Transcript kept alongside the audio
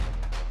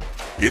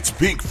It's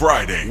Pink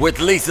Friday with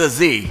Lisa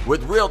Z,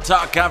 with real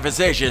talk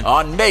conversation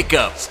on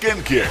makeup,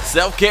 skincare,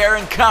 self-care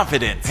and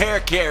confidence, hair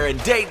care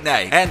and date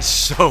night, and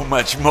so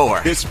much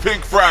more. It's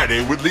Pink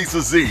Friday with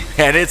Lisa Z,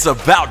 and it's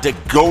about to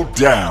go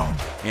down.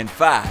 In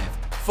 5,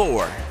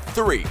 4,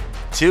 3,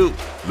 2,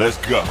 let's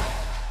go.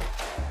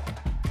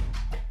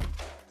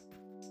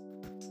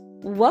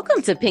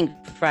 Welcome to Pink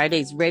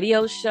Friday's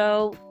radio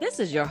show. This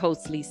is your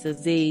host, Lisa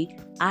Z.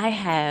 I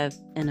have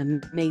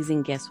an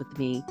amazing guest with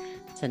me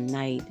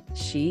tonight.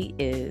 She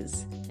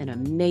is an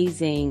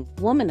amazing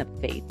woman of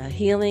faith, a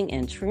healing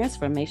and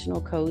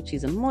transformational coach.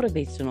 She's a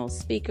motivational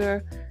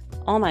speaker.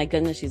 Oh my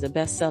goodness, she's a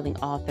best-selling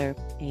author,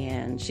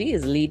 and she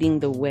is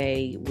leading the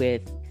way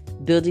with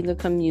building a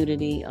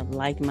community of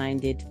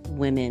like-minded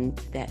women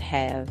that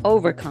have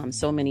overcome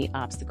so many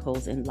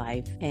obstacles in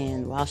life.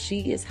 And while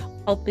she is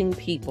helping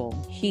people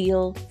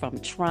heal from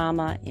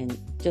trauma and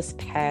just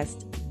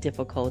past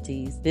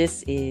difficulties,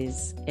 this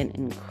is an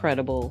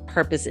incredible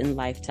purpose in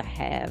life to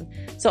have.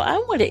 So I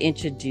want to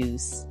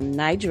introduce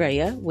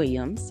Nydria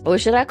Williams. Or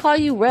should I call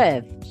you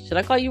Rev? Should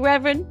I call you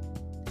Reverend?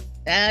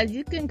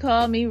 You can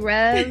call me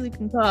Rev, you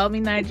can call me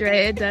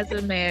Nydria, it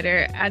doesn't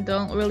matter. I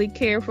don't really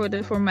care for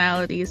the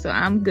formalities, so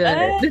I'm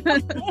good.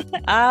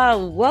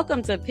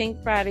 Welcome to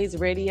Pink Friday's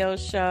radio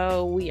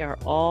show. We are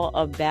all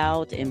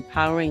about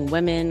empowering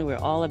women. We're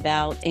all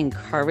about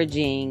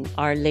encouraging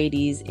our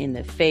ladies in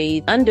the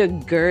faith,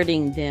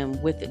 undergirding them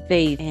with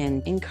faith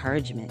and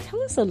encouragement. Tell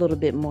us a little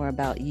bit more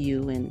about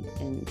you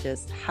and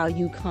just how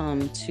you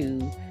come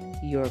to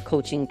your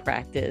coaching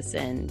practice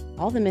and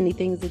all the many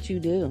things that you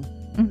do.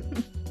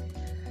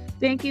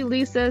 Thank you,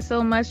 Lisa,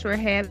 so much for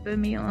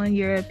having me on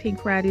your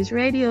Pink Fridays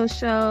radio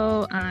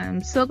show.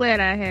 I'm so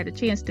glad I had a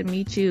chance to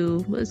meet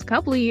you. It was a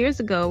couple of years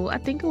ago. I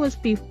think it was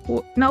it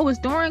was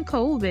during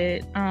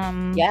COVID.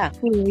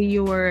 For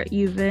your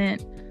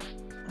event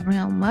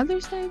around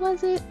Mother's Day,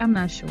 was it? I'm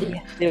not sure. Yeah,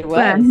 it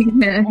was.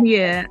 But,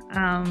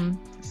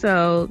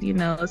 so,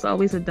 it's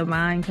always a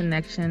divine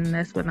connection.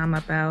 That's what I'm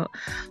about.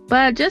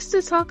 But just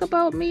to talk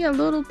about me a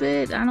little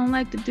bit, I don't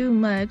like to do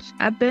much.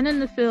 I've been in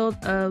the field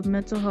of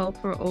mental health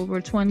for over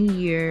 20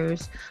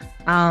 years.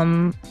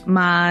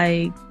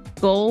 My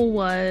goal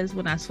was,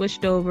 when I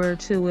switched over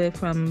to it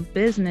from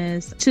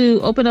business, to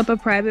open up a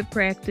private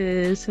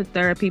practice, a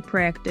therapy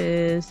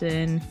practice,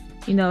 and,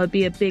 it'd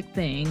be a big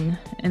thing.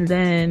 And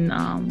then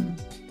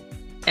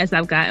as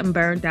I've gotten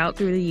burned out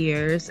through the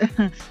years,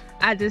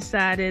 I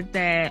decided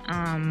that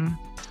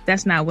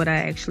that's not what I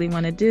actually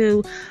want to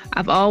do.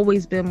 I've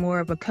always been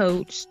more of a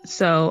coach,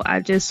 so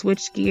I just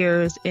switched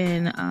gears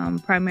and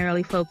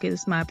primarily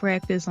focused my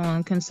practice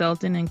on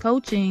consulting and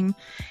coaching.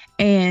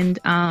 And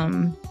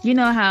you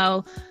know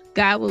how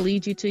God will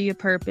lead you to your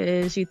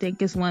purpose. You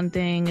think it's one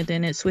thing, and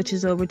then it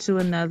switches over to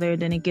another,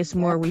 then it gets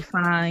more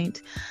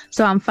refined.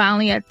 So I'm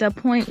finally at the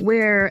point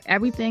where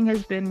everything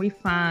has been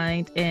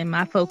refined, and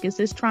my focus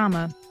is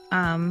trauma.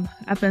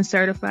 I've been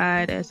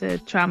certified as a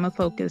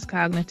trauma-focused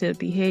cognitive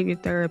behavior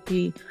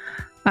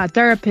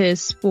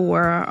therapist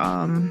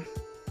for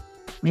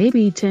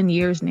maybe 10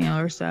 years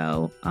now or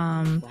so.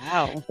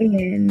 Wow.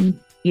 And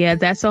yeah,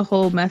 that's a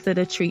whole method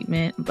of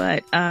treatment.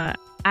 But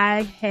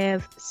I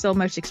have so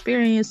much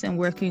experience in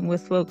working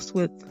with folks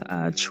with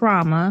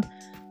trauma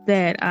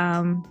that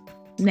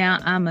now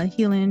I'm a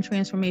healing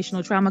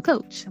transformational trauma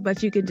coach.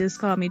 But you can just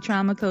call me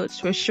trauma coach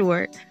for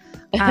short.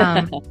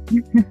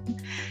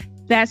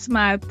 That's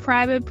my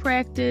private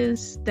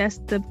practice. That's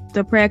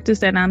the practice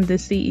that I'm the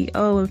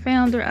CEO and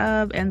founder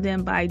of. And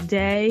then by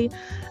day,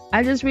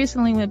 I just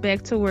recently went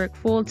back to work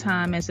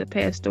full-time as a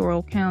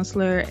pastoral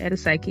counselor at a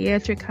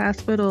psychiatric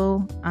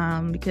hospital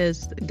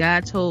because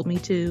God told me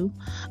to.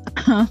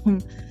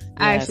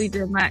 I actually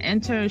did my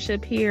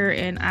internship here,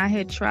 and I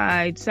had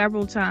tried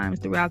several times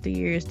throughout the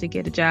years to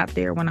get a job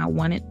there when I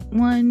wanted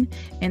one,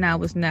 and I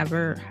was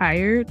never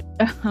hired.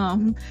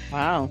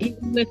 Wow.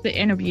 Even with the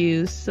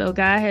interviews. So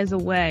God has a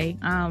way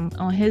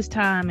on his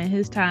time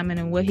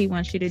and what he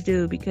wants you to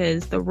do,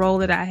 because the role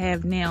that I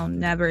have now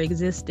never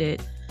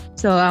existed.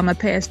 So I'm a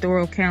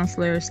pastoral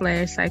counselor /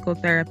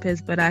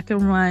 psychotherapist, but I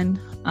can run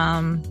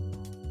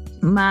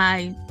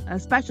my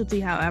specialty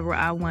however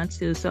I want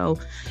to. So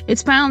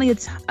it's finally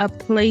a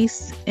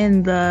place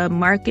in the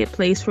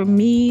marketplace for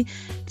me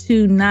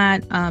to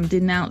not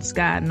denounce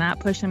God,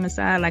 not push him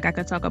aside. Like, I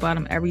could talk about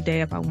him every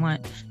day if I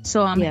want.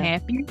 So I'm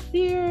happy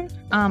here,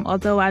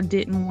 although I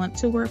didn't want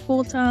to work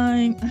full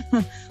time.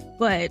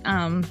 But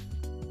I'm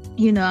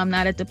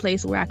not at the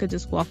place where I could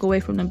just walk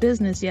away from the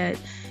business yet.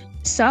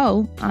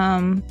 So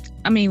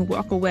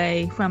walk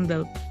away from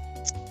the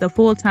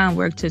full-time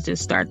work to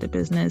just start the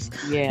business,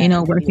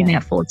 working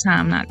at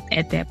full-time, not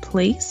at that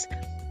place.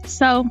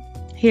 So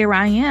here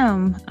I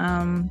am.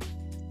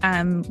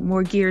 I'm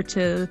more geared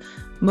to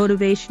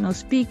motivational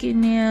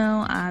speaking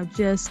now. I've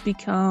just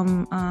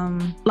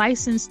become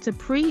licensed to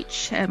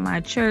preach at my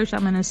church.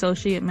 I'm an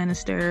associate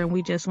minister, and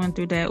we just went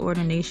through that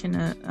ordination.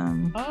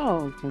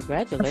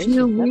 Congratulations.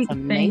 That's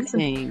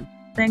amazing.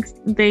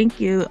 Thank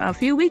you. A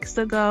few weeks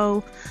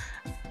ago,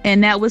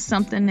 And that was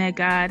something that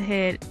God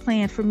had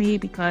planned for me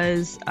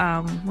because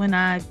when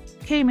I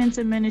came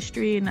into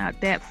ministry and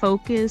that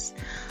focus,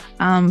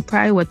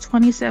 probably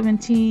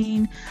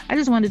 2017, I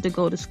just wanted to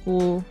go to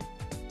school,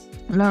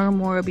 learn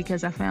more,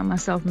 because I found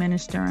myself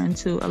ministering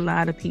to a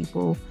lot of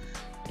people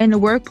in the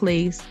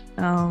workplace.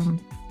 And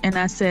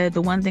I said,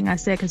 the one thing I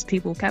said, because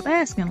people kept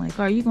asking, like,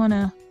 are you going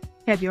to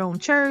have your own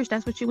church?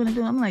 That's what you want to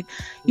do? I'm like,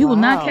 you will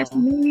not catch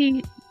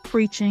me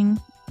preaching.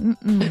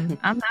 I'm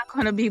not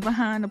going to be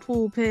behind the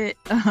pulpit.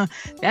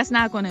 That's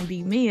not going to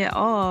be me at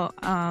all.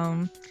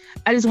 I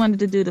just wanted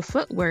to do the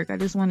footwork. I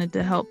just wanted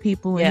to help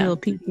people and heal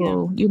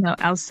people,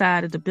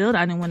 outside of the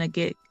building. I didn't want to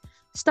get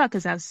stuck,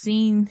 because I've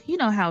seen,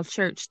 how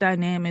church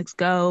dynamics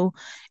go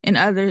in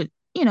other,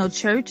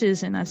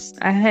 churches. And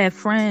I have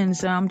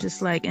friends, I'm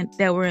just like,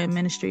 that were in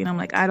ministry. And I'm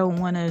like, I don't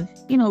want to,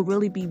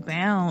 really be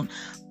bound.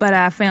 But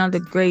I found a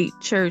great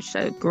church,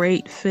 a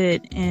great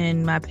fit.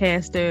 And my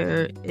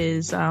pastor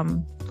is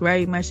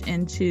very much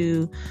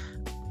into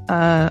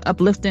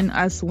uplifting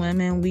us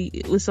women.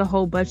 It was a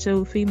whole bunch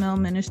of female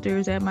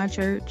ministers at my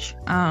church.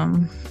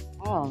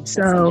 That's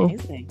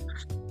amazing.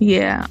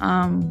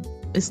 Yeah.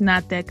 It's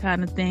not that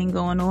kind of thing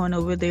going on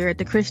over there at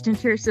the Christian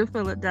Church of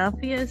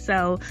Philadelphia.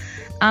 So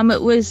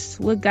it was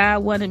what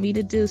God wanted me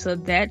to do. So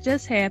that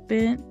just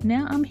happened.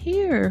 Now I'm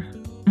here.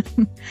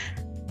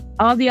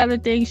 All the other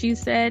things you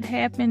said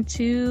happened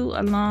too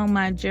along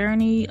my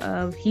journey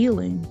of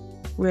healing,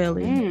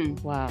 really.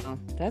 Wow.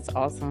 That's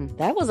awesome.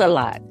 That was a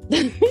lot.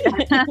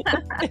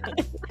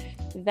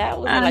 That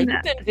was like,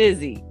 you've been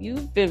busy.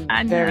 You've been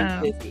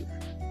very busy.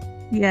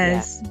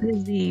 Yes,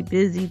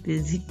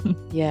 busy.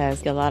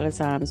 Yes, a lot of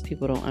times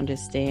people don't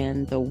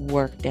understand the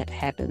work that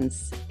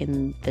happens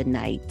in the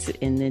night,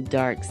 in the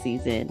dark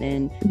season.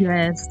 And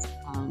yes,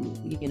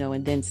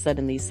 and then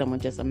suddenly someone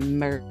just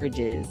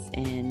emerges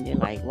and you're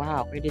like,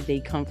 wow, where did they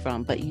come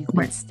from? But you've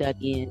been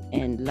studying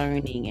and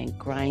learning and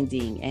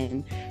grinding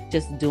and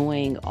just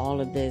doing all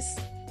of this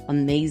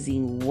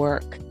amazing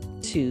work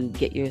to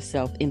get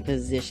yourself in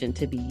position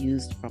to be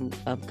used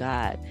of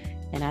God.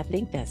 And I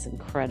think that's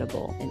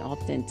incredible. And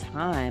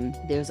oftentimes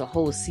there's a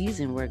whole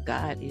season where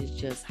God is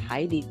just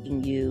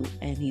hiding you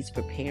and he's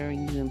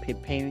preparing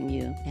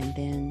you. And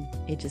then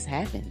it just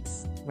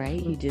happens, right?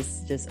 He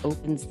just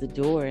opens the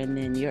door and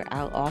then you're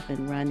out off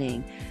and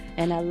running.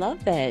 And I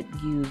love that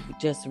you've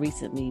just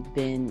recently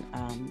been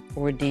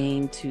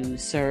ordained to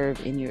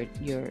serve in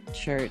your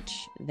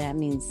church. That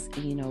means,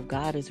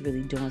 God is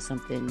really doing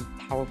something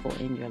powerful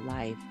in your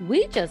life.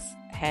 We just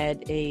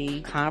had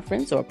a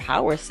conference or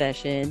power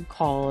session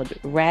called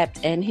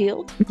Wrapped and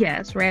Healed.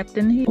 Yes, Wrapped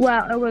and Healed.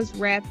 Well, it was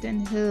Wrapped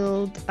and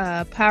Healed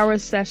power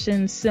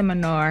session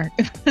seminar.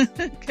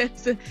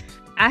 Because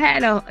I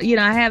had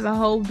a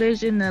whole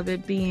vision of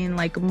it being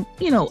like,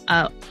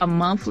 a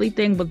monthly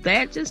thing, but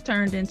that just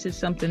turned into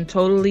something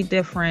totally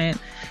different.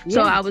 Yeah.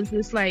 So I was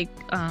just like,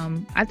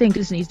 I think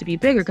this needs to be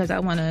bigger, because I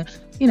want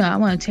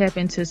to tap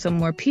into some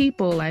more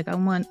people. Like I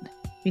want,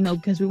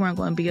 because we weren't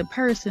going to be a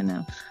person.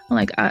 I'm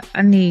like,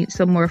 I need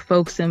some more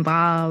folks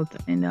involved.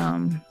 And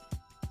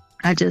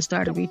I just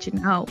started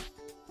reaching out,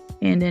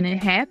 and then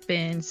it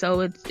happened.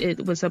 So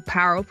it was a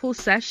powerful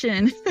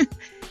session. It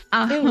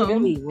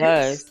really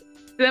was.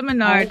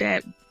 Seminar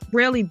that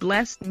really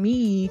blessed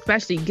me,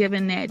 especially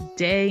given that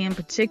day in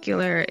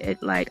particular.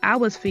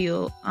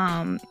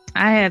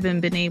 I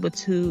haven't been able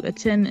to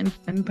attend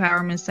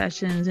empowerment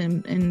sessions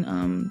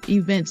and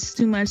events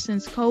too much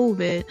since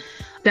COVID.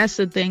 That's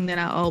the thing that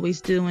I always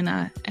do. And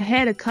I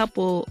had a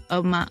couple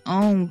of my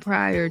own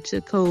prior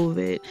to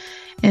COVID.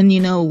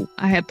 And,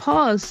 I had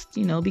paused,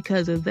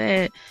 because of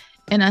that.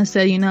 And I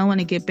said, I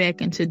want to get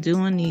back into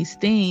doing these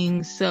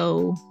things.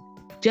 So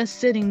just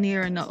sitting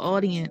there in the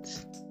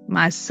audience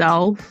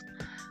myself,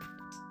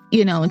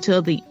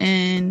 until the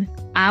end,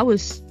 I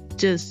was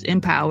just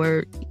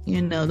empowered,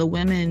 the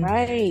women.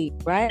 Right.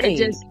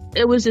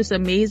 It was just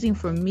amazing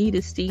for me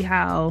to see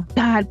how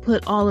God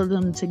put all of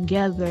them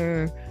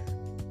together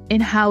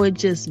and how it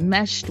just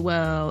meshed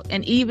well.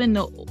 And even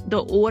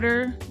the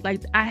order,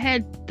 like I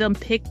had them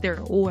pick their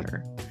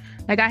order.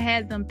 Like I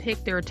had them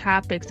pick their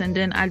topics, and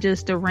then I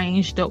just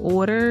arranged the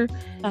order.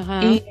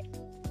 And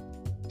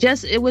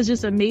it was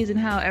just amazing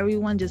how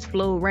everyone just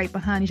flowed right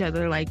behind each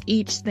other. Like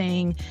each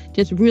thing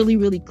just really,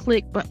 really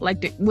clicked. But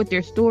like with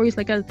their stories,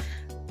 like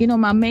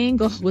my main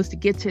goal was to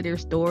get to their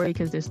story,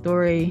 because their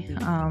story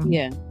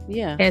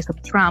has some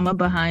trauma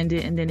behind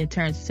it, and then it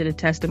turns into the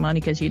testimony,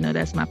 because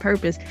that's my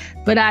purpose.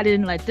 But I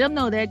didn't let them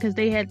know that, because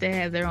they had to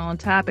have their own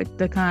topic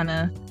to kind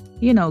of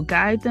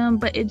guide them.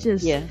 But it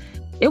just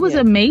it was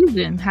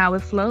amazing how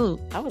it flowed.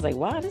 I was like,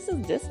 wow, this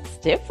is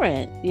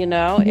different, and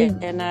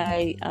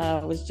I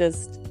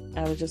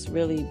was just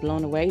really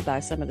blown away by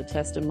some of the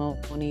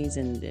testimonies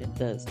and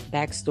the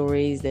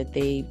backstories that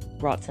they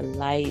brought to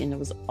light. And it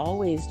was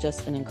always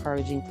just an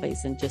encouraging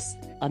place, and just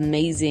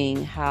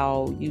amazing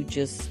how you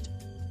just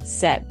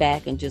sat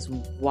back and just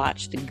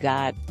watched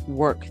God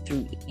work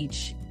through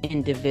each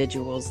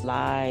individual's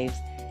lives.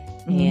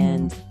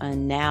 And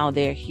now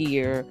they're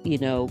here,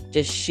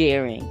 just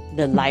sharing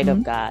the light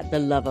of God, the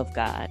love of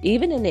God.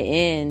 Even in the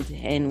end,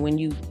 and when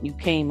you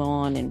came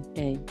on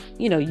and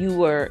you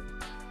were,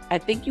 I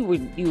think you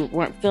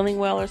weren't feeling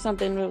well or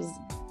something was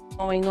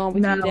going on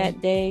with you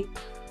that day.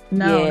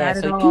 No, yeah, not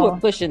at so all. you were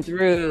pushing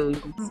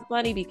through. It's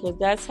funny because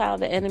that's how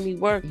the enemy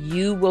works.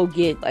 You will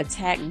get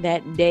attacked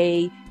that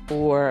day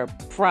or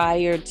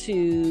prior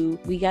to.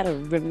 We got to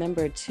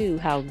remember too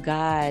how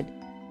God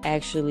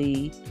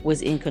actually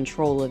was in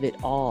control of it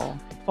all.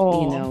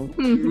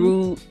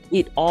 Through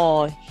it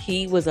all,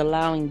 he was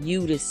allowing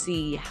you to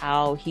see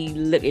how he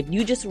looked. If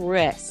you just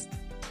rest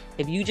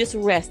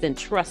and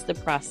trust the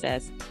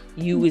process,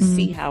 you would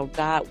see how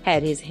God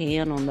had his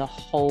hand on the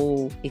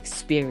whole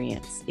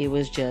experience. It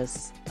was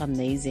just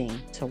amazing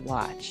to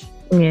watch.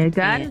 Yeah,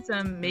 God is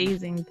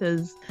amazing,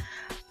 because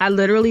I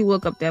literally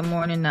woke up that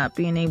morning not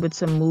being able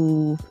to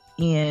move,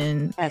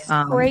 and that's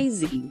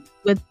crazy.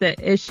 With the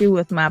issue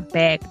with my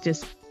back,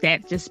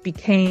 that just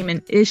became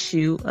an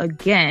issue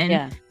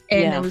again.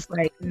 And it was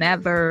like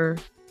never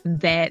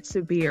that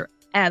severe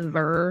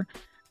ever.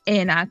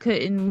 And I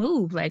couldn't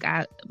move. Like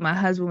my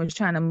husband was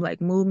trying to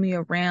like move me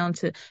around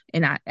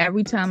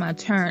every time I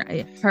turned,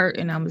 it hurt.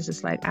 And I was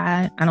just like,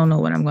 I don't know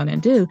what I'm going to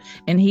do.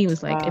 And he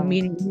was like,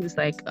 immediately, he was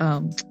like,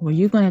 well,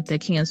 you're going to have to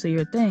cancel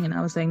your thing. And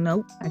I was like,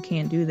 nope, I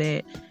can't do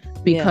that,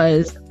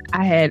 because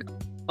I had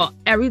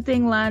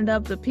everything lined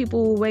up. The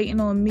people were waiting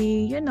on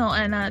me, and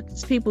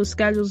it's people's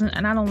schedules,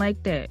 and I don't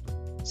like that.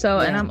 So,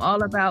 and I'm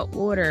all about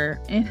order,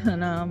 and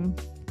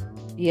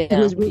it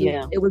was really,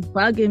 it was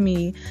bugging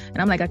me,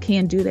 and I'm like, I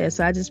can't do that.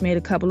 So I just made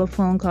a couple of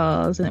phone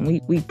calls,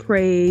 and we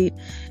prayed,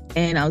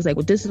 and I was like,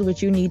 well, this is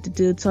what you need to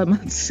do. To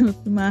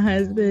my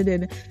husband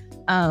and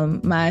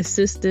my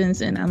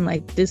assistants, and I'm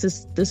like, this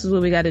is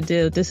what we got to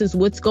do. This is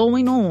what's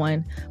going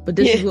on, but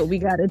this is what we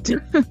got to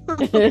do.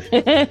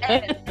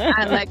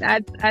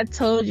 And I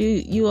told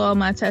you all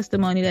my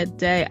testimony that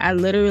day. I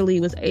literally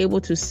was able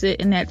to sit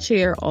in that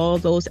chair all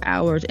those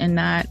hours and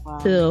not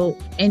feel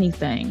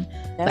anything.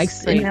 And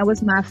that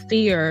was my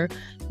fear,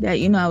 that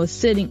I was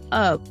sitting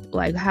up,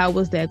 like, how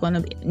was that going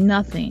to be?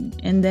 Nothing.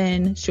 And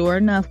then sure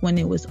enough, when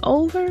it was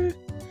over,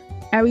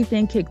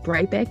 everything kicked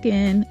right back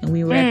in, and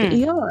we were at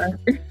the ER.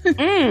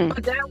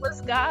 But that was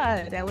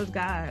God.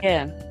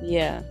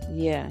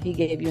 Yeah. He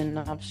gave you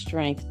enough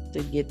strength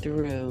to get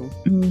through.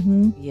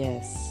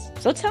 Yes.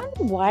 So tell me,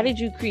 why did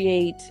you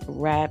create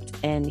Wrapped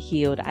and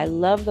Healed? I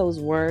love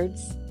those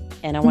words,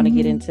 and I want to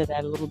get into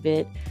that a little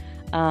bit.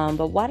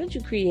 But why did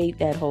you create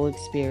that whole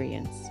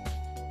experience?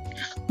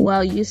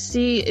 Well, you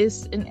see,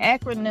 it's an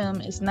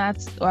acronym. It's not,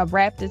 or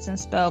Wrapped isn't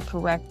spelled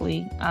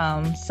correctly.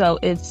 So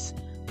it's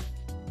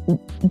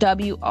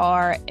WRAAP,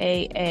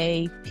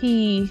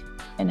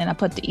 and then I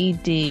put the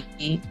ED,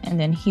 and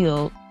then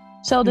Healed.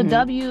 So the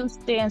W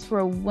stands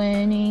for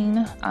winning.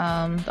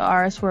 The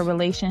R is for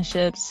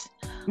relationships.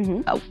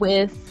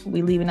 With,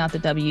 we leaving out the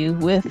W,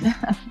 with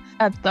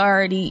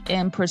authority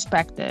and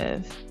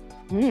perspective.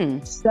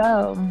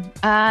 So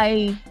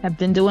I have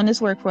been doing this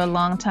work for a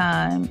long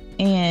time,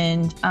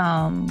 and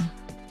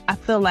I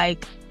feel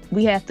like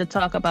we have to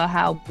talk about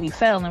how we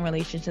fell in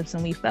relationships,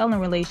 and we fell in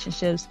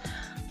relationships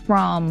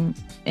from,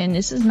 and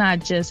this is not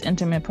just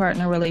intimate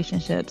partner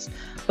relationships,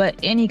 but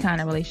any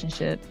kind of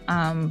relationship,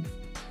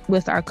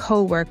 with our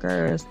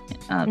coworkers,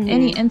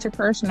 any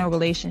interpersonal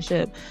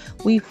relationship.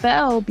 We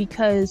fell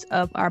because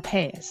of our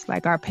past,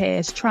 like our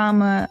past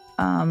trauma,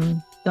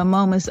 the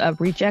moments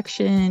of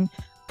rejection.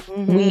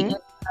 We end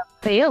up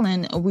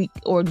failing,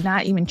 or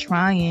not even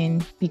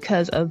trying,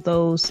 because of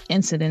those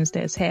incidents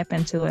that's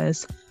happened to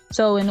us.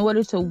 So in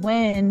order to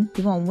win,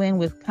 you're going to win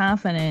with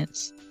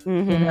confidence,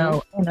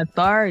 and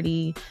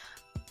authority,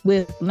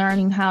 with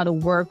learning how to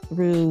work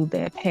through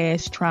that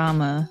past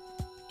trauma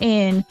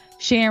and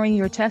sharing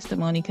your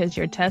testimony, because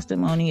your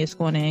testimony is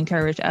going to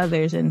encourage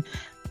others. And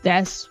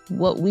that's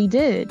what we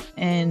did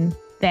in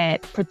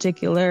that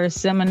particular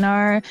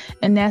seminar.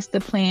 And that's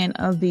the plan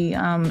of the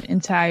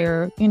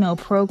entire,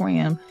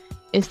 program,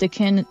 is to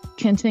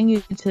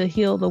continue to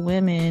heal the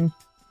women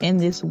in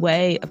this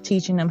way of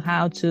teaching them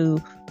how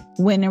to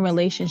win in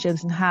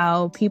relationships, and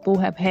how people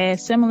have had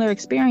similar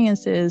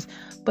experiences,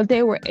 but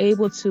they were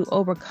able to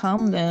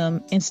overcome them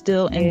and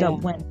still end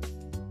up winning.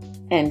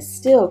 And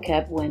still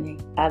kept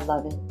winning. I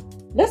love it.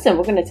 Listen,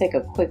 we're going to take a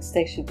quick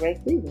station break.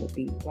 We will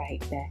be right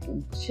back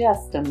in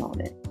just a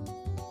moment.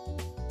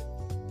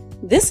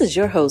 This is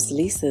your host,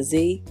 Lisa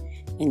Z,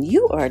 and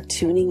you are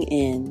tuning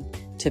in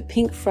to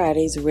Pink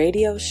Fridays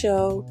radio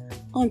show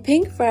on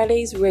Pink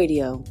Fridays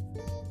Radio.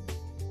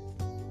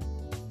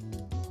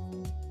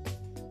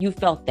 You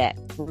felt that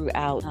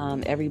throughout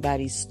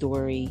everybody's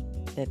story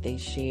that they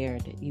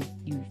shared.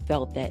 You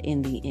felt that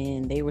in the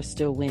end, they were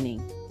still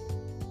winning.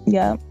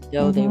 Yeah.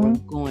 Though they were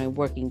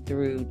working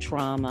through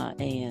trauma,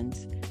 and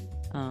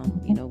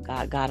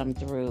God got them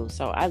through.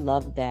 So I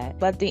love that.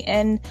 But the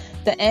end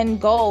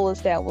goal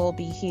is that we'll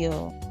be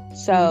healed.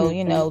 So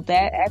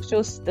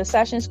that the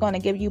session is going to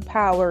give you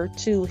power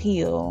to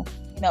heal.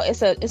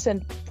 it's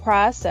a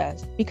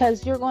process,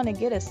 because you're going to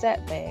get a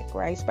setback,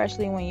 right?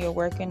 Especially when you're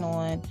working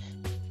on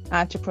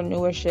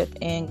entrepreneurship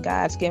and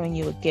God's giving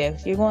you a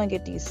gift, you're going to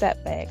get these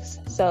setbacks.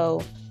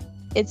 So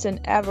it's an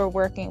ever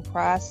working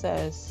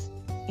process,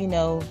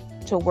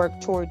 to work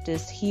toward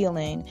this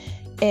healing.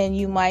 And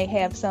you might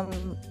have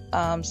some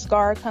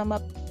scar come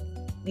up,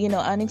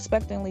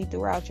 unexpectedly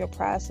throughout your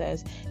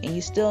process, and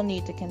you still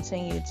need to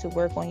continue to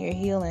work on your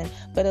healing,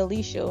 but at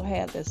least you'll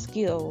have the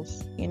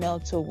skills,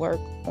 to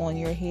work on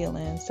your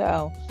healing.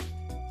 So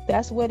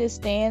that's what it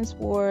stands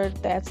for.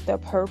 That's the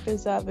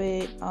purpose of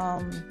it.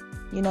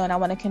 And I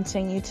want to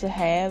continue to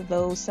have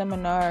those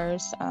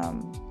seminars,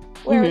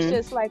 where it's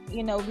just like,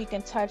 we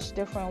can touch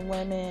different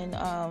women,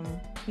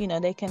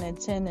 they can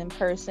attend in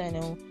person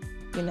and,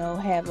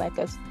 have like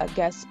a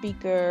guest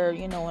speaker,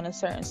 on a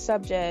certain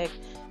subject,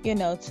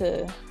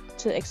 to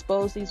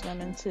expose these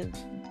women to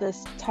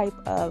this type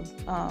of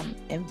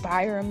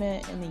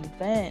environment and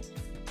event,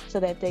 so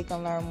that they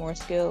can learn more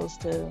skills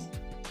to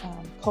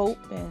cope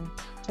and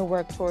to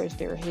work towards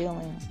their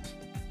healing.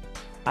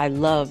 I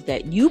love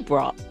that you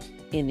brought,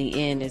 in the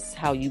end, is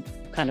how you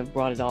kind of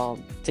brought it all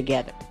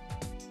together.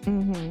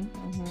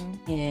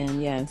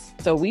 And yes,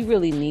 so we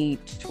really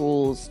need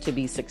tools to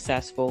be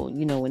successful,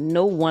 and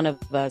no one of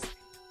us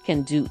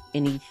can do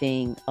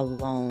anything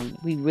alone.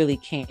 We really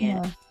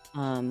can't.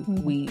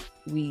 We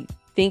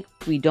think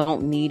we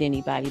don't need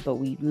anybody, but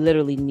we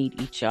literally need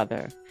each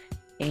other.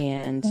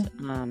 And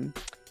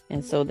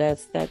so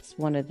that's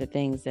one of the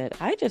things that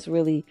I just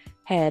really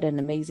had an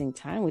amazing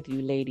time with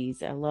you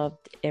ladies. I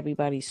loved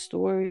everybody's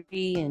story,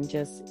 and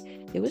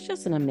it was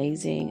just an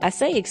amazing, I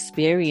say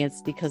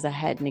experience because I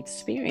hadn't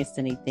experienced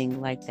anything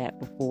like that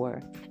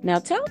before. Now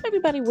tell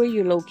everybody where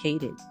you're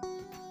located.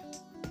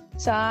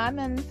 So I'm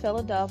in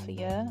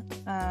Philadelphia.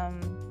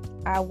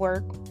 I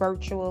work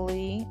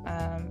virtually.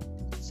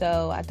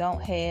 So I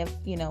don't have,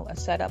 a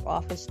set up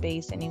office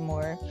space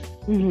anymore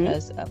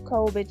because of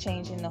COVID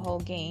changing the whole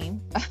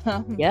game.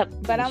 Yep.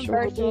 But I'm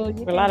virtual.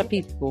 For a lot of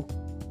people.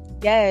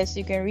 Yes,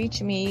 you can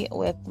reach me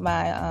with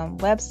my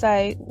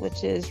website,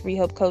 which is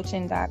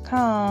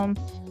rehopecoaching.com.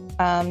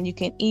 You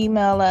can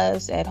email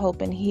us at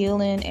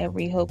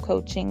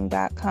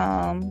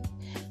hopeandhealing@rehopecoaching.com.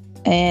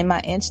 And my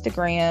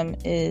Instagram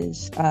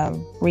is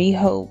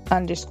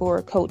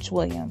rehope_Coach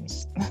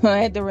Williams. I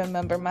had to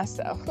remember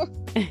myself.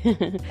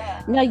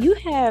 Now you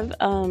have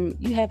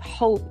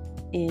hope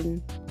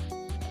in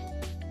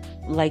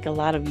like a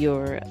lot of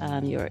your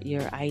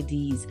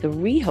IDs. The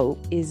Rehope,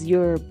 is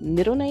your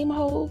middle name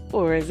Hope,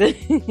 or is it?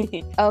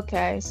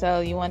 Okay, so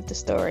you want the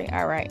story?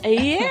 All right.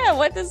 Yeah,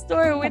 what the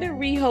story? Where did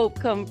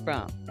Rehope come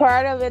from?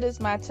 Part of it is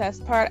my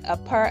part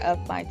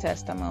of my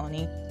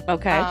testimony.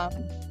 Okay.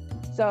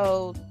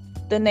 So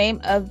the name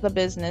of the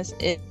business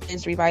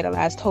is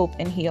Revitalized Hope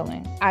and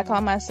Healing. I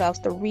call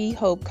myself the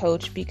Rehope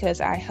Coach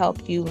because I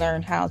help you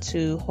learn how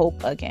to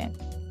hope again.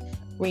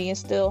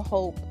 Reinstill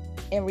hope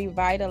and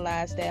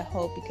revitalize that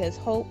hope, because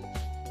hope,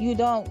 you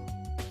don't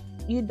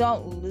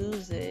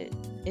lose it.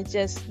 It's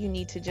just, you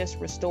need to just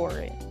restore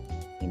it.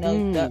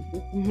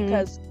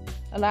 Because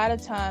a lot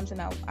of times, and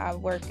I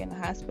work in a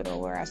hospital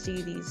where I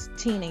see these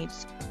teenage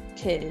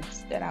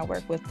kids that I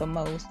work with the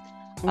most.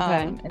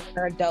 And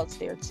there are adults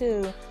there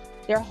too.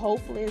 They're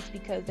hopeless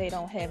because they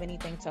don't have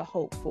anything to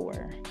hope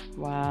for.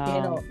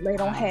 Wow. They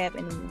don't have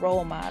any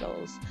role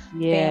models.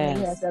 Yes.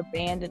 Family has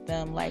abandoned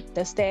them. Like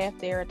the staff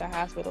there at the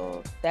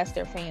hospital, that's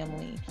their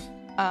family.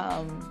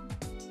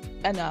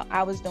 And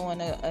I was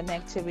doing a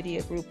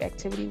group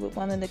activity with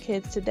one of the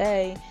kids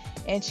today,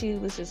 and she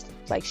was just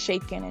like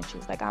shaking, and she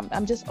was like,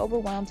 I'm just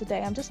overwhelmed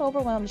today. I'm just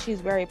overwhelmed.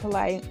 She's very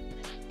polite.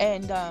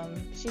 And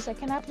she's like,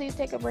 can I please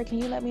take a break? Can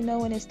you let me know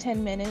when it's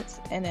 10 minutes?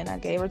 And then I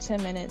gave her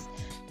 10 minutes.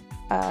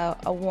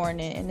 A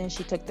warning, and then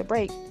she took the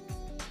break,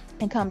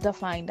 and come to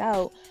find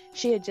out,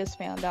 she had just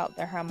found out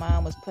that her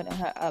mom was putting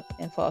her up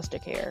in foster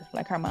care.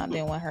 Like her mom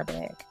didn't want her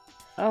back.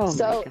 Oh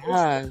my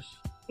gosh.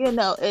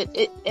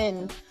 It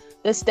and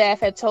the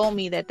staff had told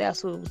me that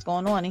that's what was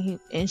going on,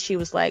 and she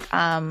was like,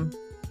 I'm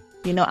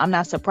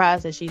not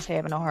surprised that she's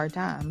having a hard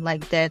time.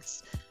 Like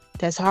that's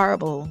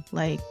horrible.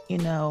 Like,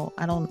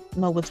 I don't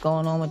know what's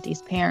going on with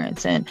these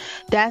parents, and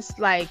that's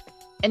like,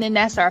 and then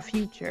that's our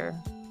future.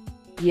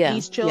 Yeah,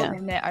 these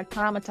children that are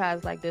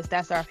traumatized like this,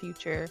 that's our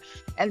future.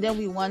 And then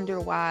we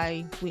wonder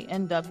why we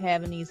end up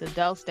having these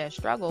adults that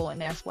struggle, and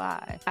that's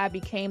why I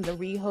became the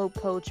Rehope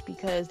Coach,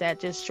 because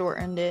that just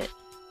shortened it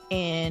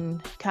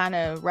and kind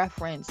of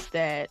referenced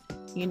that,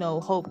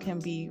 hope can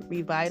be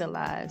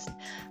revitalized.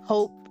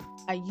 Hope,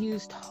 I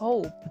used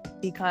hope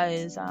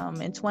because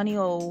in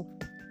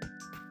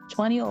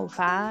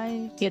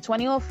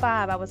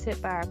 2005, I was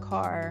hit by a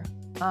car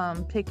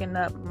picking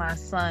up my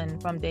son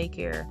from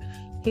daycare.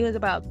 He was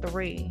about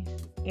 3,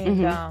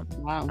 and wow.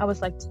 I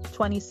was like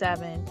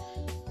 27,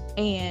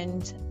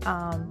 and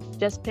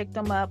just picked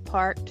him up,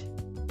 parked,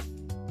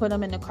 put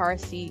him in the car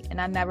seat, and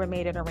I never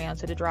made it around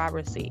to the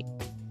driver's seat.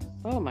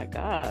 Oh my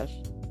gosh.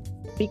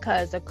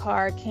 Because the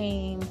car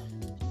came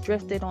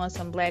drifted on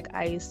some black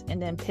ice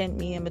and then pinned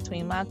me in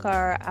between my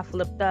car. I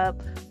flipped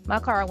up. My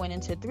car went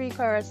into 3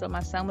 cars, so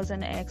my son was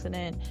in the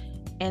accident.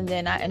 And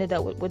then I ended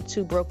up with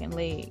 2 broken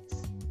legs.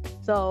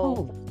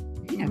 So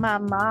my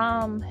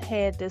mom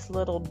had this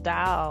little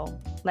doll,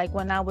 like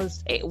when I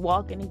was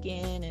walking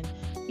again and,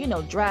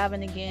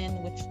 driving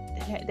again, which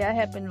that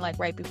happened like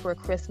right before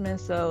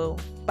Christmas. So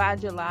by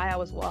July, I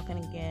was walking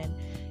again.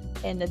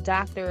 And the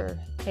doctor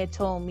had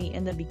told me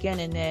in the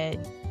beginning that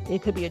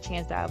it could be a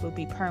chance that I would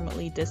be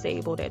permanently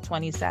disabled at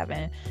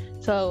 27.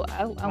 So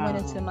I went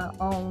into my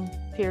own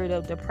period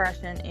of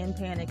depression and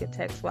panic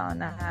attacks while in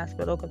the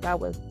hospital because I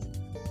was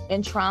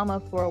in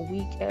trauma for a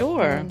week.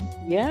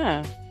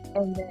 Yeah.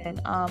 And then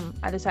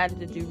I decided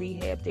to do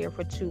rehab there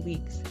for 2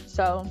 weeks.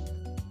 So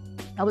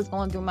I was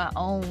going through my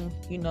own,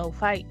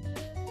 fight.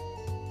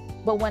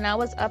 But when I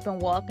was up and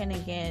walking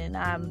again,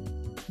 I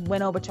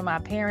went over to my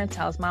parents'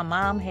 house. My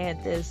mom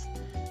had this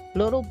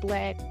little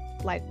black,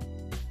 like,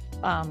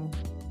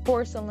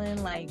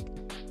 porcelain, like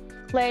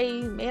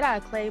clay, made out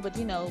of clay, but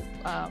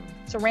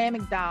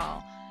ceramic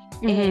doll.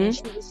 And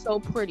she was so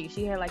pretty.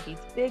 She had like these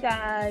big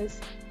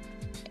eyes,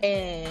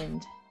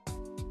 and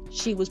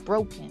she was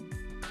broken.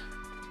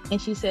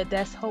 And she said,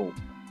 "That's Hope."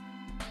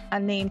 I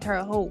named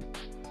her Hope,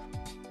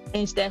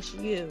 and that's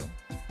you.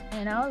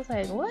 And I was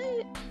like,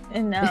 "What?"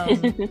 And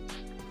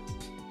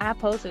I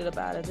posted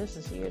about it. This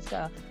is years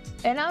ago.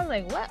 And I was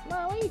like, "What,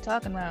 Mom? What are you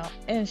talking about?"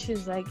 And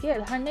she's like,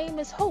 "Yeah, her name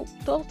is Hope.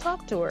 Don't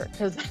talk to her."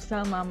 Because that's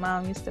how my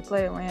mom used to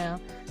play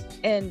around.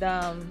 And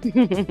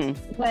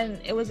when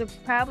it was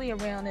probably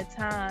around the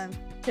time,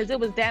 because it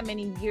was that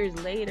many years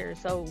later.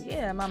 So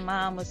yeah, my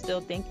mom was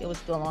still thinking, it was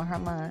still on her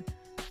mind.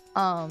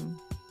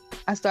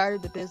 I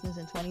started the business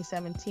in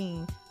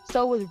 2017.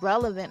 So it was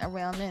relevant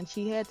around then.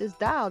 She had this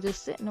doll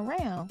just sitting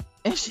around,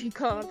 and she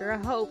called her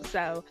Hope.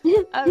 So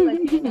I was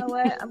like, you know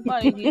what? I'm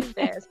going to use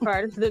that as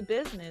part of the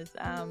business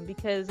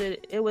because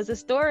it was a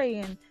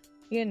story,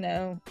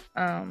 and,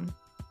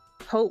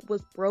 Hope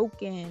was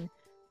broken,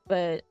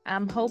 but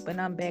I'm hoping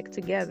I'm back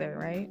together,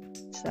 right?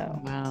 So.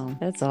 Wow,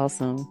 that's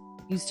awesome.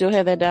 You still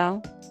have that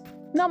doll?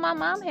 No, my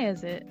mom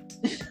has it.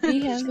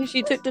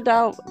 She took the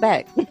doll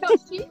back. No,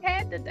 she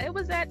had it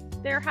was at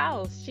their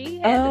house. She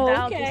had the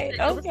doll. Okay.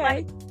 It was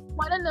like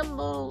one of them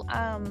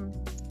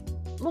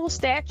little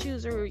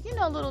statues or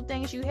little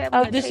things you have.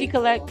 Did she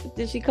collect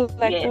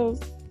those?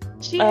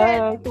 She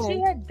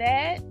had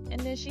that, and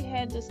then she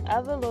had this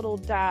other little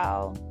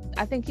doll.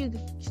 I think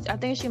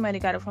she might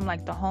have got it from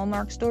like the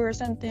Hallmark store or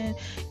something.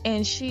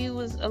 And she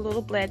was a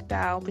little black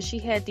doll, but she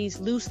had these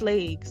loose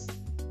legs.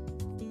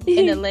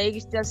 And the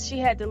legs, she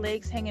had the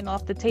legs hanging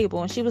off the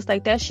table, and she was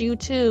like, "That's you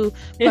too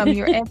from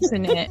your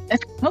accident."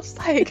 I was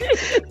like,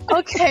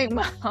 "Okay,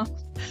 Mom,"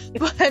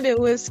 but it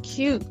was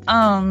cute.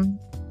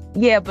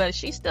 Yeah, but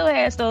she still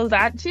has those.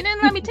 She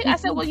didn't let me take. I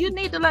said, "Well, you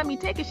need to let me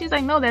take it." She's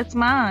like, "No, that's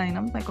mine."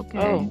 I was like, "Okay."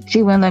 Oh.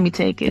 She wouldn't let me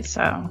take it,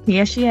 so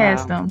yeah, she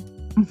has them.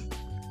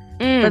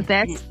 But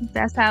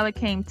that's how it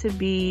came to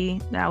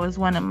be. That was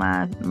one of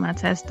my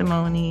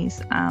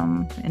testimonies,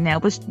 and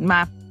that was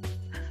my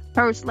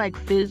first like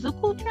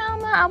physical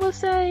trauma, I would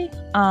say.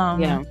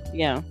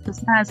 Yeah.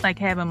 Besides like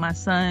having my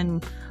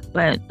son,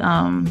 but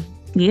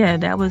yeah,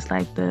 that was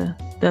like the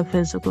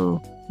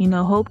physical.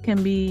 Hope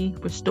can be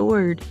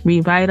restored,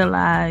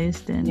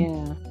 revitalized,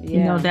 and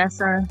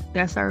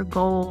that's our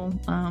goal,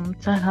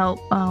 to help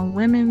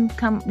women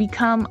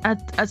become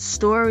a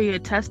story, a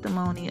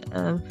testimony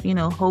of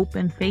hope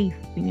and faith.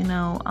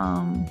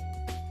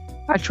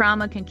 Our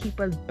trauma can keep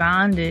us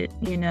bonded,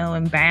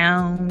 and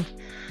bound.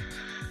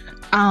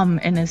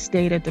 In a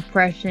state of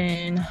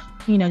depression,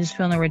 just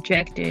feeling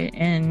rejected.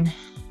 And,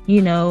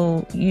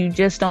 you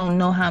just don't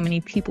know how many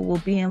people will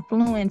be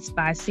influenced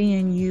by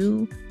seeing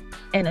you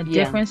in a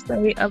different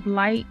state of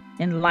light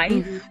and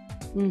life.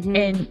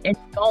 And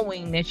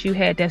knowing that you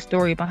had that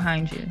story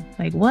behind you.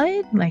 Like,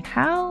 what? Like,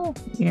 how?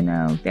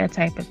 That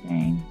type of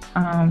thing.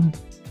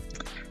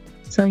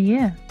 So,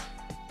 yeah.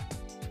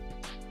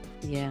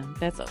 Yeah,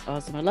 that's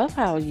awesome. I love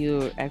how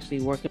you're actually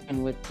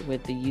working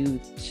with the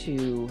youth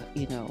to,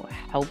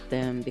 help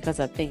them, because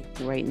I think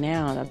right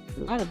now a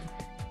lot of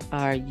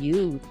our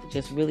youth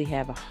just really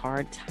have a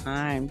hard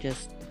time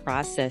just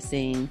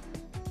processing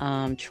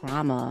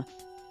trauma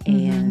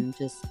and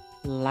just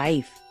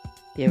life.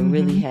 They're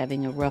really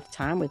having a rough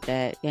time with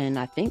that. And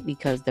I think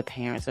because the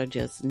parents are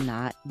just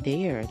not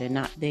there. They're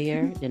not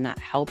there. They're not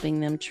helping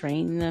them,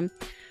 training them.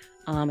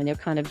 And they're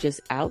kind of just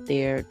out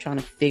there trying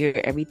to figure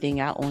everything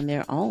out on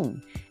their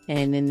own.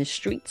 And then the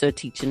streets are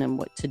teaching them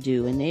what to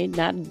do. And they're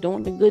not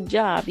doing a good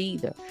job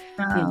either.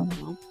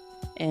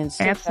 And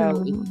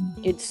so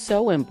it's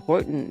so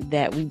important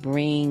that we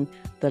bring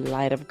the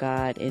light of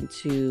God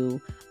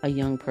into a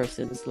young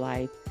person's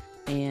life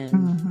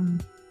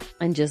and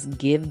just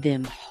give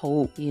them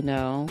hope.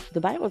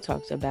 The Bible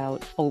talks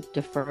about hope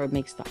deferred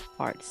makes the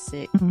heart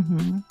sick.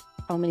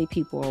 How many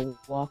people are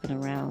walking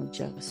around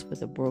just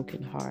with a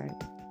broken heart?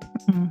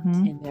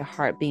 And their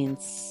heart being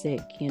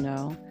sick,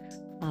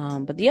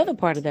 but the other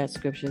part of that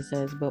scripture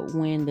says, "But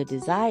when the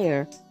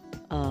desire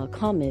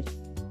cometh,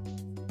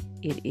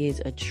 it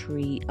is a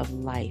tree of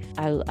life.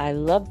 I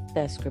love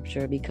that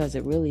scripture because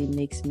it really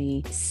makes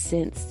me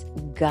sense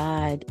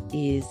God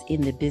is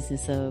in the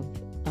business of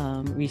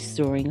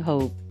restoring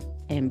hope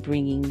and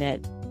bringing that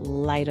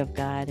light of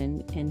God,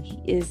 and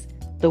he is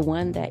the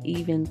one that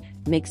even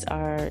makes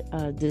our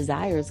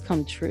desires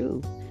come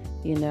true,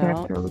 you know.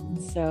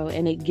 Absolutely. So,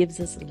 and it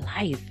gives us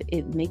life.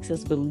 It makes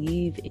us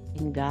believe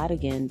in God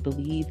again,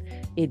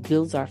 it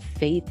builds our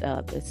faith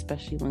up,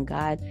 especially when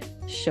God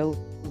shows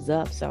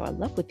up. So I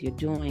love what you're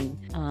doing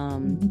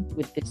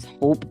with this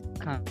hope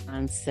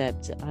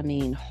concept. I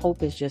mean,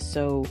 hope is just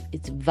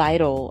it's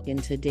vital in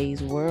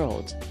today's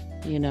world,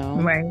 you know.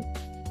 Right.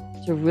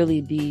 To really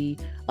be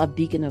a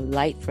beacon of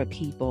light for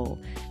people.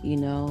 You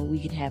know, we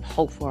can have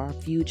hope for our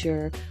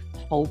future,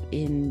 hope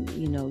in,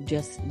 you know,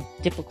 just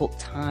difficult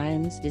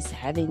times, just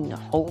having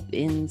hope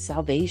in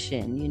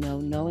salvation, you know,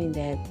 knowing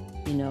that,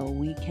 you know,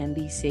 we can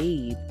be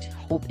saved,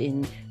 hope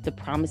in the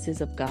promises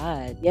of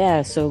God.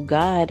 Yeah, so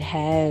God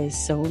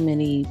has so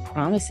many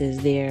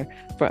promises there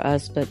for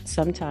us, but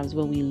sometimes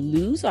when we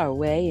lose our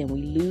way and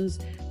we lose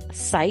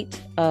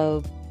sight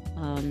of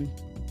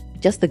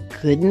just the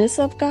goodness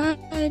of God,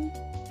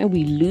 and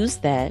we lose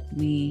that,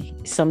 we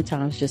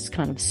sometimes just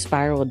kind of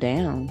spiral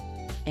down,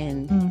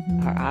 and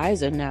our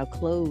eyes are now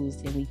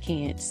closed and we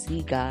can't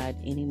see God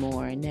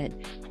anymore, and that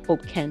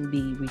hope can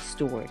be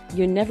restored.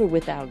 You're never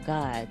without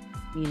God,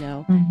 you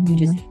know. You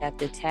just have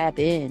to tap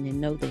in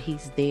and know that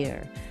he's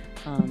there,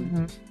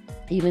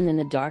 even in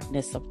the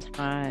darkness of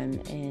time.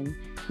 And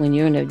when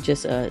you're in a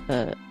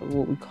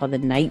what we call the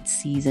night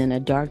season, a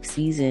dark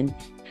season,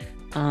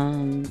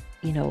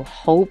 you know,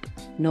 hope,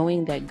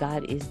 knowing that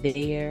God is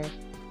there,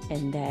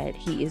 and that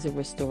he is a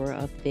restorer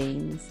of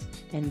things,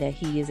 and that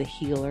he is a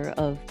healer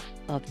of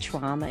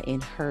trauma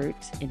and hurt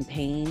and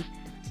pain,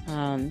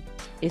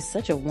 is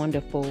such a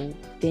wonderful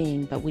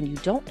thing. But when you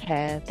don't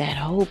have that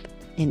hope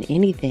in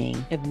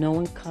anything, if no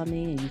one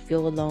coming and you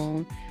feel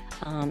alone,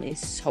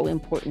 it's so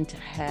important to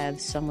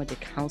have someone to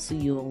counsel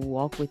you and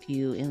walk with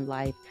you in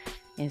life.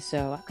 And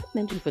so I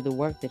commend you for the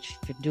work that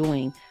you're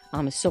doing.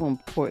 It's so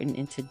important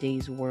in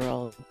today's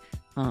world,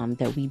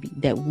 that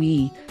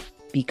we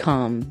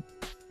become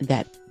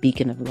that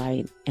beacon of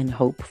light and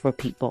hope for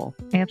people.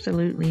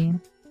 Absolutely.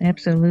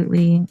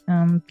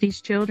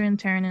 These children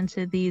turn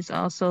into these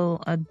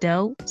also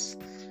adults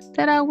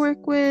that I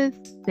work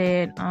with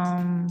that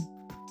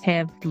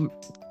have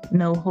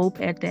no hope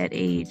at that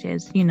age,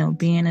 as, you know,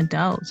 being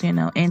adults, you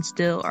know, and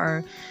still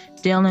are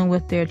dealing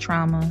with their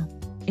trauma.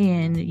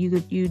 And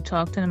you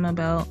talk to them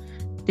about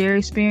their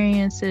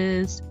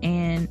experiences,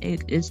 and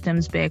it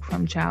stems back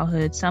from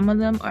childhood. Some of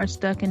them are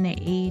stuck in the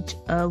age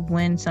of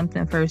when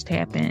something first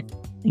happened.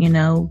 You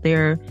know,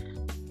 their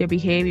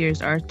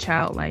behaviors are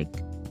childlike,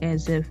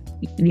 as if,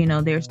 you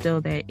know, they're still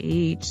that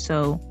age.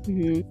 So,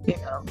 you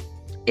know,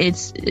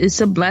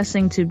 it's a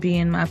blessing to be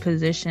in my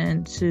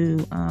position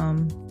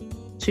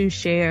to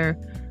share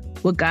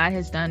what God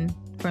has done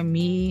for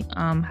me,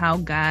 how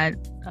God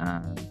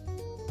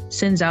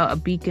sends out a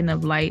beacon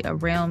of light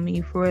around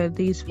me for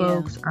these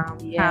folks.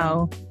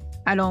 How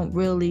I don't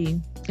really,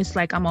 it's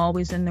like I'm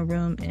always in the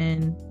room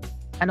and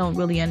I don't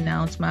really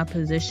announce my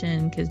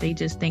position because they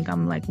just think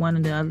I'm like one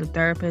of the other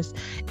therapists.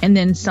 And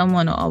then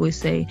someone will always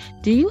say,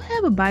 do you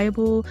have a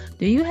Bible?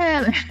 Do you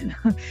have... And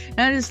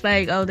I'm just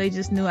like, oh, they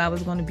just knew I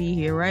was going to be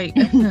here, right?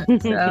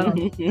 So,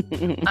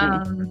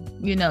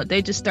 you know,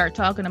 they just start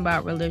talking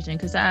about religion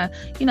because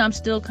I'm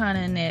still kind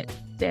of in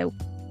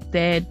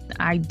that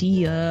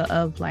idea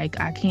of like,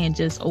 I can't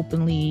just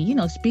openly, you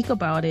know, speak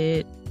about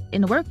it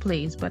in the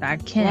workplace, but I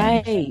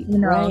can,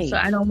 so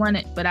I don't want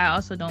it, but I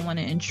also don't want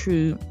to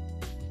intrude,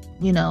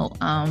 you know,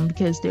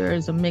 because there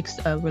is a mix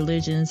of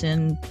religions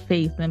and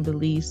faith and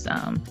beliefs. You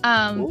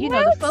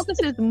know, the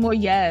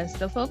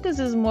focus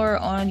is more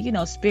on, you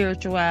know,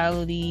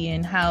 spirituality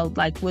and how,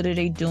 like, what are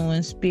they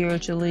doing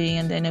spiritually?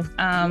 And then and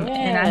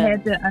I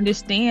had to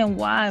understand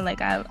why,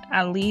 like,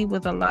 I leave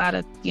with a lot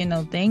of, you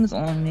know, things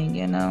on me,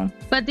 you know,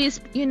 but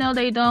these, you know,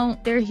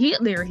 they're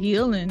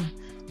healing,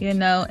 you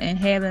know, and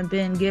haven't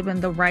been given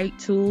the right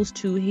tools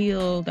to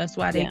heal. That's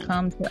why they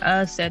come to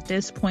us at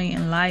this point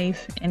in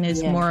life, and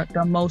it's more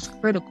the most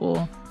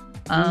critical.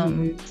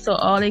 So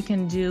all they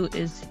can do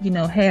is, you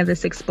know, have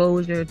this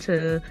exposure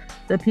to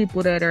the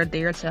people that are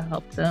there to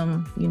help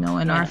them, you know,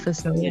 in our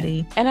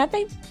facility. And I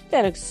think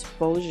that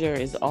exposure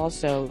is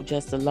also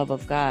just the love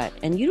of God.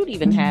 And you don't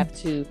even have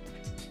to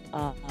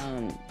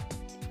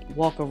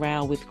walk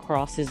around with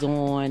crosses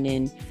on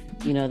and,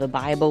 you know, the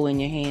Bible in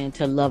your hand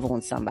to love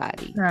on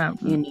somebody.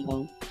 You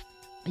know,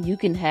 you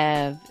can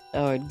have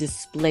or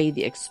display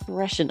the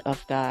expression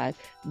of God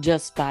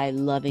just by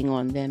loving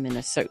on them in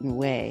a certain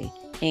way.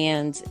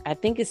 And I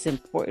think it's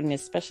important,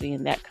 especially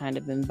in that kind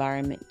of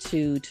environment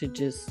too, to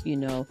just, you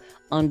know,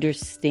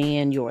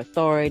 understand your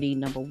authority,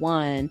 number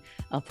one,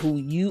 of who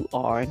you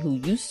are and who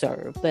you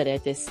serve, but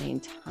at the same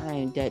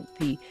time that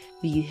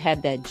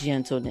have that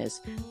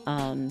gentleness,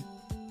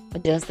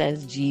 just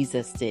as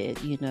Jesus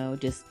did, you know,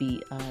 just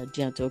be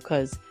gentle,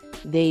 because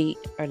they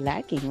are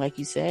lacking, like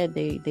you said,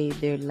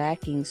 they're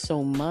lacking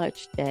so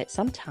much that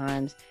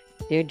sometimes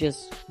they're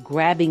just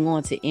grabbing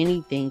onto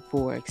anything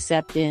for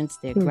acceptance.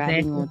 They're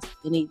grabbing onto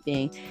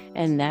anything.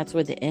 And that's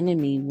where the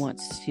enemy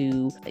wants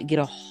to get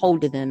a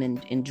hold of them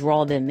and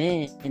draw them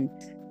in,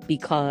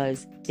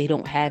 because they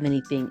don't have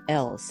anything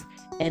else.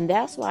 And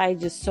that's why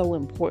it's just so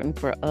important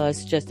for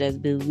us, just as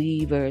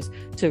believers,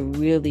 to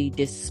really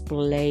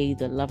display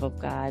the love of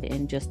God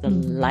and just the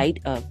light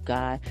of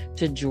God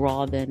to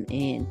draw them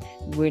in.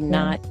 We're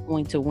not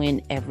going to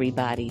win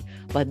everybody,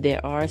 but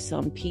there are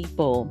some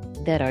people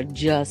that are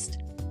just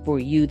for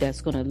you,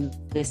 that's going to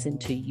listen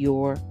to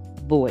your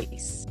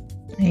voice.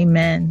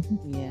 Amen.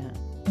 Yeah.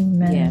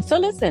 Amen. Yeah. So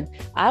listen,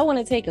 I want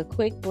to take a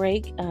quick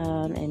break,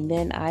 and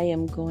then I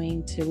am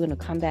going to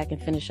come back and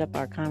finish up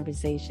our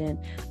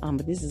conversation.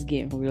 But this is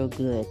getting real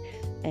good,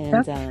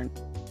 and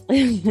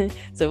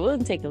so we'll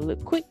take a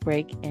quick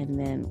break, and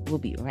then we'll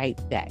be right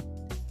back.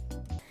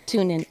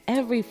 Tune in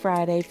every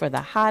Friday for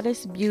the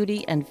hottest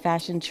beauty and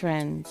fashion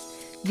trends.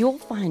 You'll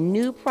find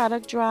new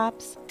product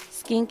drops,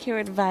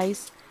 skincare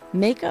advice,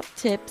 makeup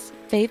tips,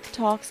 faith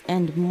talks,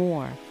 and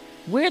more.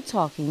 We're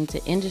talking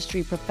to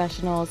industry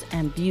professionals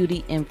and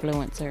beauty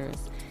influencers.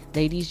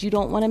 Ladies, you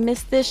don't want to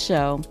miss this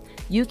show.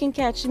 You can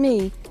catch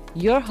me,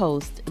 your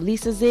host,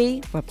 Lisa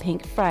Z, for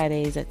Pink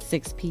Fridays at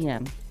 6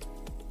 p.m.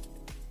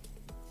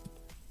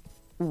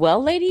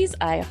 Well, ladies,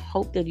 I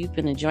hope that you've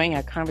been enjoying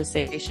our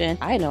conversation.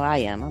 I know I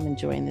am. I'm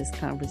enjoying this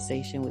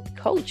conversation with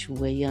Coach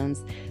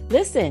Williams.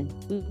 Listen,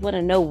 we want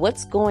to know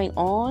what's going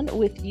on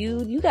with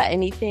you. You got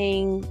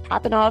anything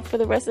popping off for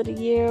the rest of the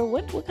year?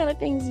 What kind of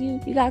things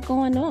you got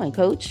going on,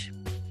 Coach?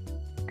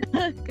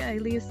 Okay,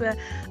 Lisa.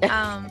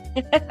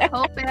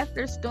 Hope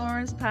After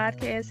Storms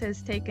podcast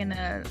has taken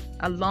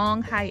a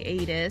long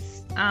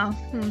hiatus.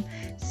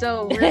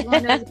 So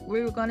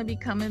we're gonna be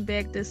coming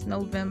back this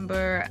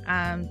November.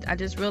 I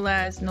just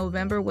realized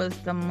November was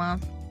the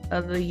month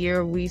of the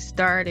year we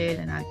started,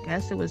 and I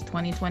guess it was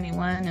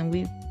 2021, and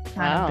we've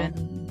kind of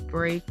been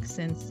break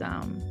since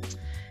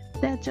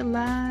that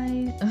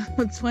July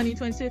of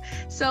 2022.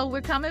 So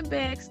we're coming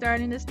back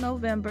starting this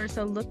November.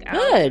 So look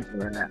out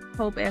for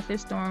Hope After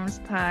Storms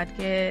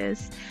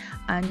podcast.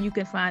 And you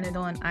can find it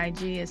on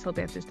IG as Hope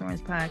After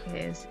Storms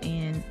podcast,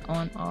 and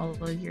on all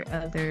of your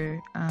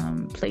other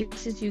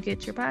places you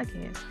get your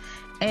podcast.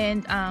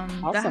 And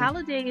awesome. The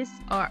holidays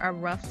are a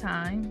rough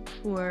time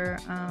for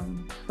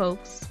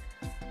folks.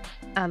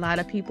 A lot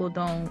of people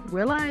don't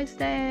realize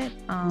that.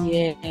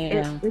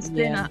 It's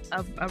been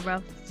a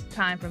rough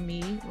time for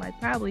me, like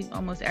probably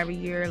almost every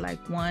year, like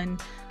one,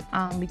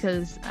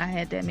 because I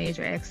had that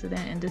major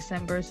accident in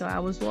December. So I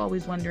was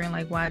always wondering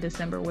like why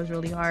December was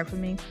really hard for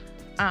me.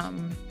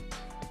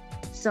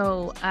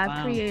 So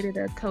I created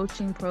a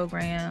coaching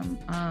program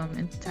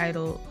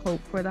entitled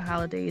Hope for the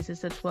Holidays.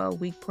 It's a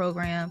 12-week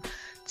program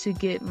to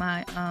get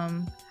my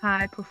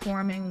high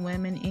performing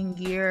women in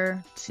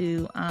gear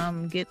to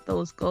get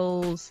those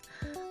goals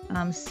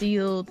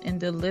sealed and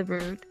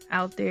delivered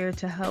out there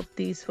to help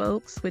these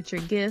folks with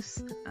your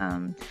gifts,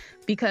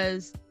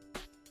 because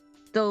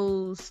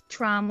those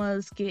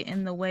traumas get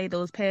in the way,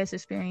 those past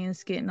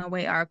experiences get in our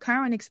way, our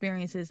current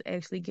experiences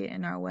actually get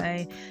in our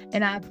way.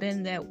 And I've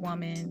been that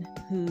woman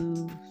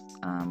who's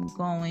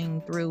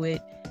going through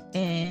it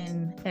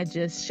and had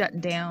just shut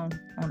down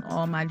on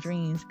all my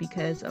dreams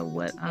because of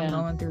what I'm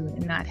going through,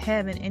 and not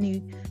having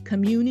any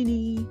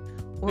community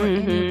or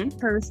any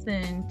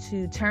person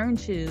to turn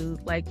to,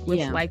 like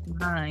with like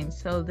mind.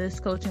 So this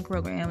coaching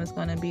program is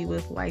going to be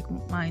with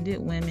like-minded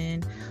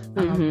women,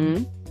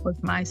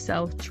 with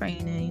myself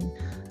training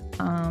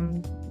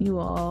you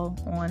all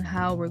on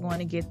how we're going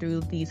to get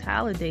through these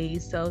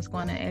holidays. So it's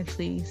going to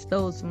actually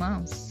those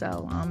months.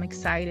 So I'm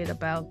excited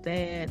about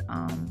that.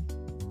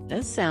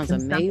 That sounds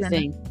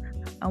amazing.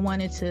 I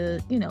wanted to,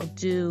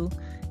 do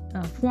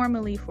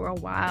formally for a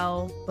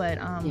while, but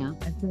I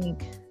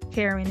think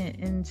carrying it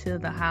into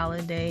the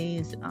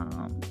holidays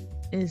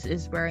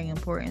is very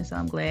important. So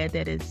I'm glad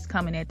that it's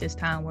coming at this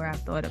time where I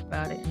thought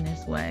about it in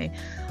this way.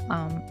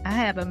 I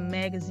have a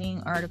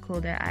magazine article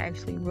that I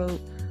actually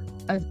wrote.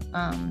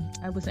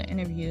 I was an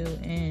interview,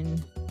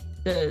 and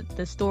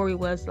the story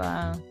was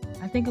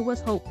I think it was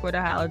Hope for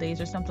the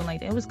Holidays or something like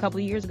that. It was a couple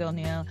of years ago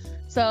now.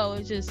 So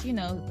it's just,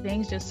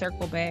 things just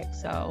circle back.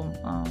 So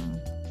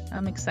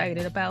I'm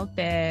excited about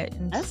that.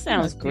 And that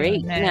sounds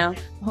great. Now,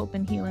 Hope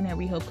and Healing at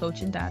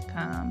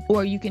rehopecoaching.com.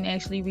 Or you can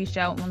actually reach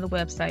out on the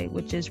website,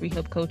 which is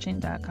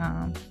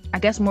rehopecoaching.com. I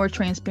guess more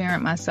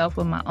transparent myself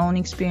with my own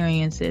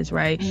experiences,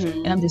 right?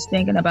 And I'm just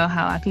thinking about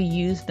how I could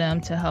use them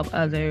to help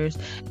others.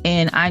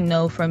 And I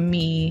know for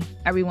me,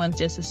 everyone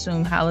just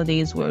assumed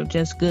holidays were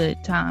just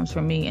good times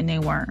for me, and they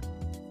weren't,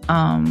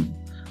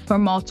 for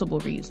multiple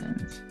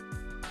reasons.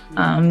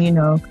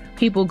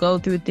 People go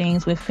through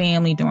things with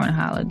family during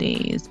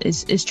holidays.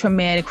 It's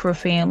traumatic for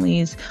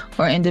families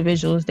or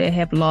individuals that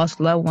have lost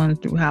loved ones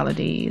through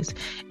holidays.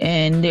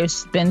 And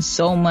there's been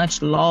so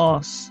much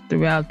loss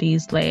throughout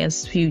these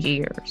last few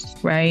years,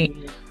 right?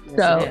 Yes,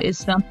 so it's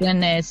something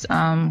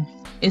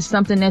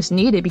that's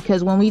needed,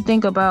 because when we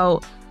think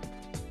about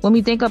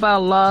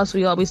loss,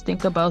 we always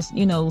think about,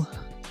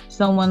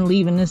 someone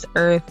leaving this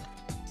earth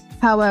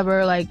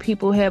However, like,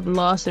 people have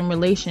lost in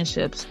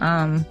relationships,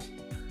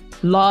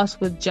 lost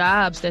with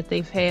jobs that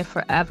they've had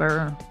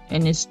forever,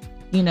 and it's,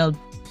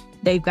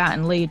 they've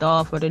gotten laid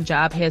off or the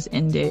job has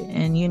ended,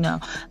 and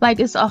like,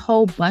 it's a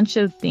whole bunch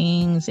of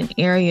things and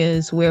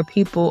areas where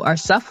people are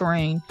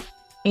suffering,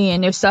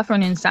 and they're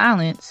suffering in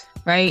silence,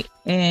 right?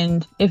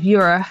 And if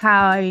you're a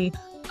high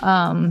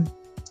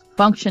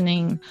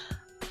functioning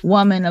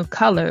woman of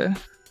color,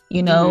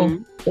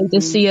 they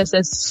just see us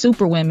as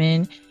super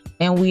women,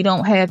 and we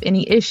don't have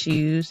any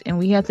issues, and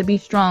we have to be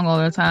strong all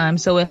the time.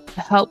 So it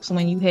helps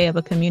when you have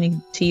a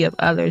community of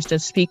others to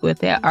speak with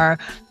that are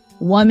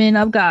women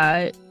of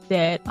God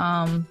that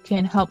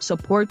can help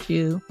support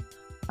you.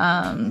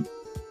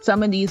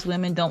 Some of these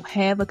women don't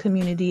have a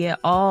community at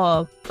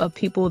all of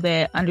people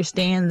that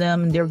understand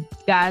them, their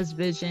God's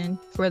vision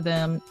for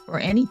them or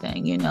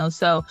anything,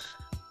 So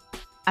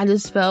I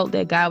just felt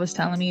that God was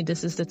telling me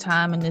this is the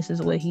time and this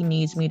is what he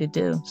needs me to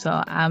do.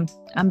 So I'm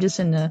just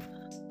in the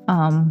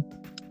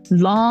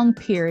long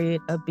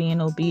period of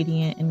being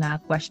obedient and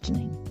not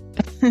questioning.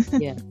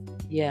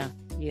 Yeah.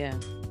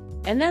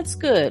 And that's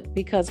good,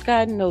 because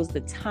God knows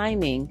the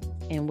timing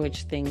in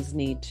which things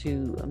need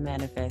to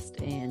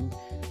manifest and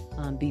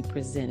be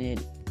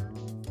presented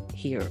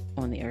here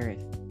on the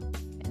earth.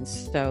 And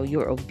so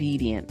your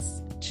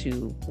obedience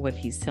to what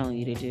he's telling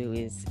you to do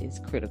is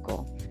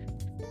critical.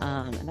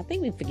 And I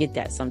think we forget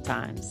that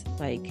sometimes.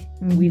 Like,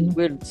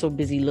 we're so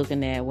busy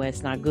looking at, well,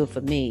 it's not good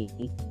for me.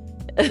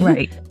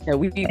 Right. that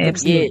we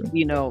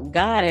forget,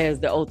 God has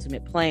the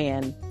ultimate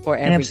plan for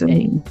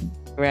everything.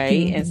 Absolutely.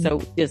 Right. And so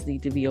we just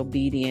need to be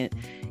obedient.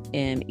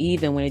 And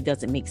even when it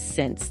doesn't make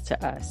sense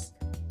to us,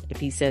 if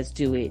he says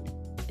do it,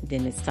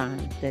 then it's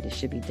time that it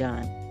should be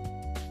done.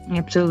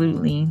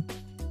 Absolutely.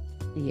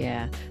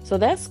 Yeah. So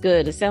that's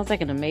good. It sounds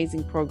like an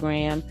amazing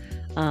program.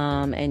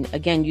 And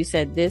again, you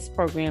said this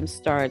program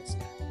starts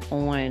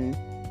on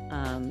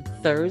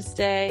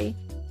Thursday.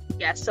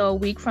 Yeah, so a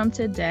week from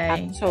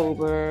today.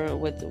 October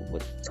with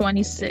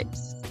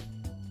 26th.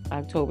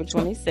 October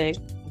 26th.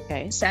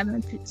 Okay.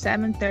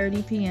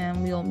 7:30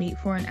 p.m. We'll meet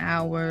for an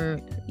hour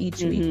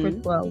each week for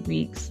 12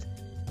 weeks.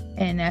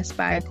 And that's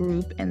by a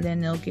group. And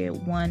then they'll get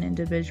one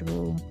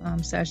individual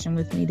session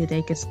with me that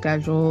they can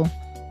schedule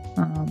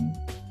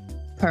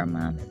per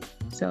month.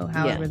 So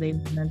however they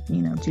want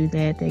to, do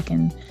that, they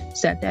can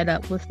set that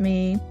up with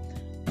me.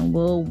 And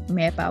we'll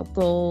map out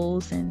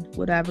goals and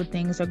whatever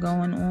things are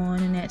going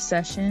on in that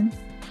session,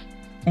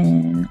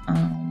 and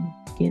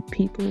get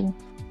people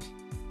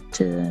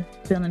to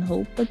feeling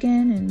hope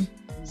again and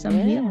some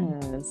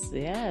healing.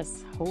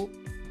 Yes, hope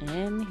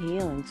and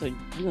healing. So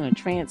you're going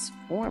to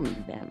transform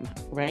them,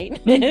 right?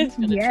 It's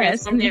going to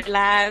transform their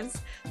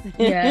lives.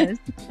 Yes,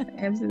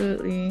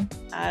 absolutely.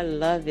 I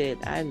love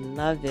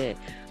it.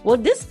 Well,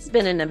 this has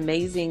been an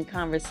amazing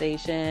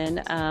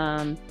conversation.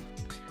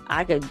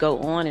 I could go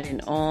on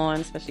and on,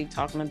 especially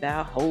talking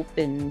about hope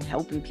and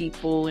helping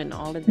people and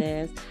all of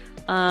this.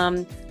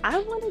 I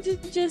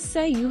wanted to just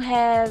say you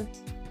have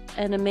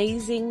an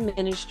amazing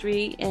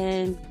ministry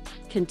and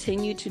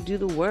continue to do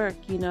the work.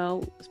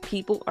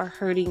 People are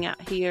hurting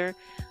out here.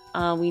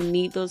 We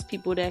need those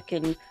people that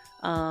can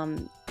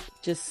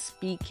just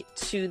speak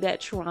to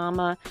that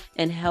trauma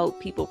and help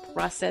people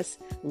process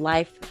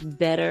life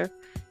better,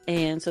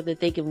 and so that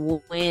they can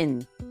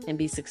win and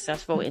be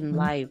successful in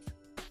life.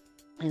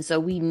 And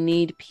so we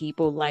need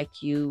people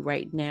like you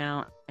right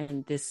now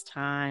and this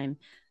time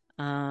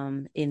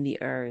in the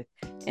earth.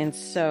 And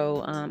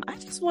so I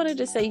just wanted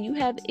to say, you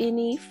have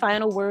any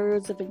final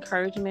words of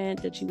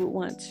encouragement that you would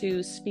want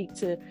to speak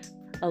to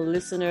a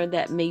listener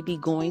that may be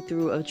going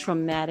through a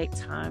traumatic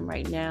time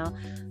right now?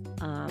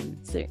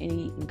 Is there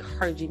any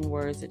encouraging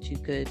words that you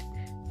could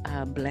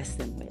bless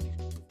them with?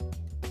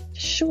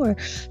 Sure.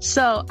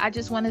 So I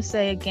just want to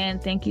say again,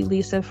 thank you,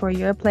 Lisa, for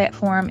your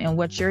platform and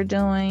what you're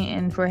doing,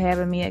 and for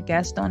having me a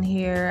guest on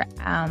here.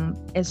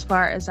 As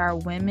far as our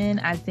women,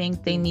 I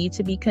think they need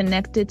to be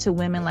connected to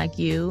women like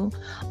you,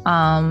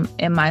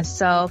 and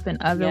myself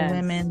and other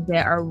women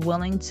that are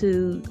willing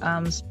to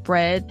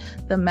spread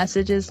the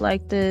messages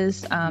like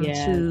this,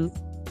 to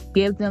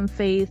give them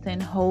faith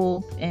and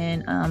hope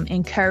and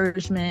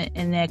encouragement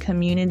in that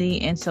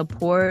community and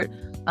support.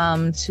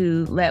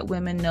 To let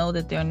women know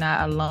that they're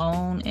not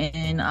alone.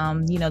 And,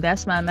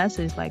 that's my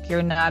message. Like,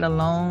 you're not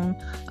alone.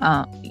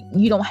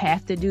 You don't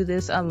have to do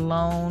this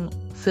alone.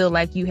 Feel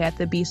like you have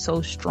to be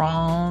so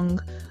strong.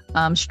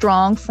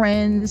 Strong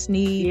friends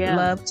need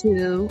love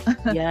too.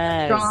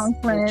 Yes, strong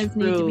friends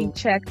need to be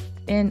checked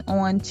in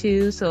on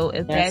too. So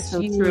if that's so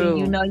you, true.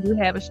 You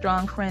have a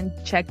strong friend,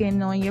 check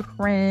in on your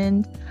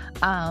friend.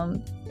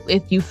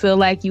 If you feel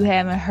like you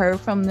haven't heard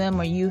from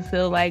them, or you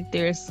feel like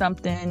there's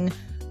something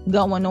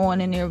going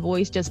on in their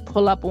voice, just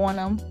pull up on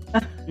them.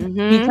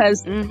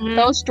 Because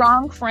those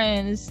strong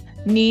friends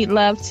need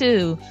love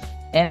too,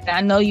 and I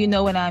know you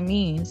know what I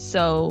mean.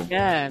 So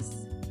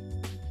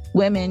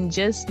women,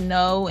 just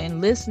know,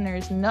 and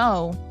listeners,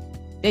 know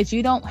that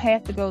you don't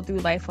have to go through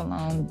life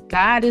alone.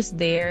 God is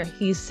there.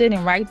 He's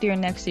sitting right there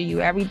next to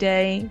you every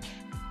day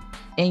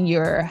in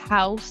your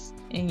house,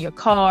 in your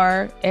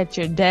car, at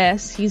your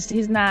desk.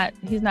 He's not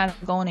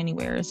going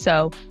anywhere.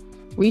 So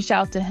reach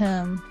out to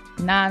him,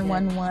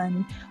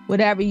 911,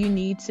 whatever you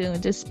need to,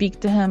 and just speak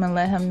to him and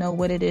let him know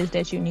what it is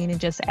that you need, and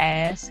just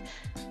ask.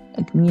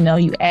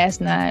 You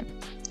ask not,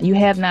 you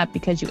have not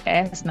because you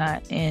ask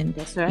not. And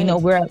that's right.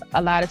 We're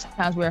a lot of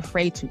times we're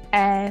afraid to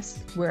ask.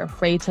 We're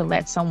afraid to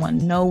let someone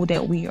know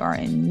that we are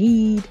in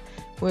need.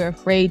 We're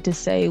afraid to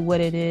say what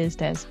it is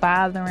that's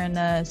bothering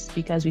us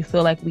because we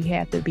feel like we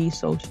have to be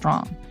so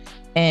strong.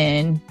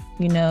 And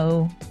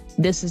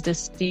this is the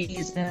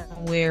season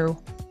where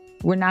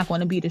we're not going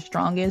to be the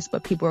strongest,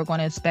 but people are going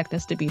to expect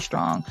us to be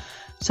strong.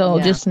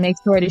 So just make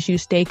sure that you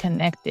stay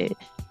connected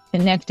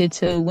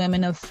to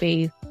women of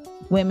faith,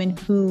 women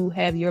who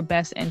have your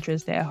best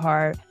interest at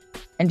heart,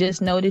 and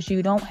just know that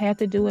you don't have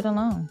to do it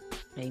alone.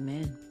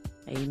 Amen.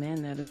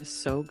 That is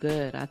so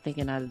good. I think,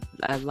 and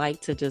I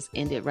like to just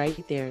end it right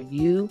there.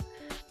 You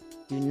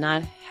do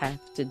not have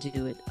to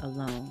do it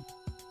alone.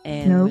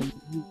 And when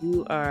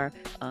you are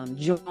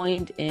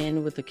joined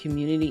in with a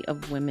community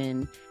of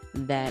women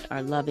that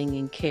are loving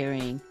and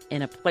caring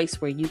in a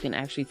place where you can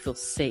actually feel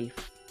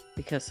safe,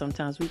 because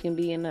sometimes we can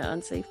be in an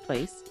unsafe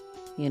place,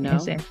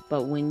 Exactly.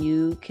 But when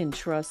you can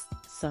trust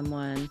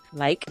someone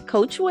like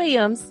Coach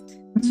Williams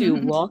to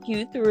walk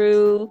you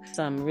through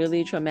some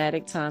really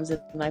traumatic times in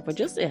life, or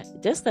just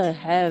to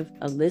have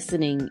a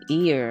listening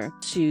ear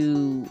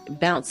to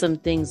bounce some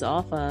things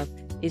off of,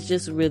 it's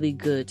just really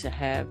good to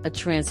have a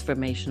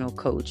transformational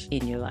coach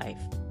in your life.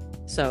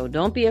 So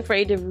don't be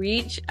afraid to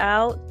reach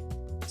out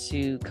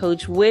to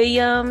Coach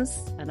Williams.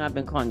 I know I've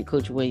been calling you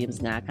Coach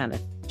Williams now. I kind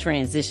of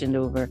transitioned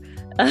over.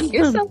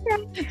 It's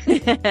okay.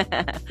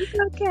 It's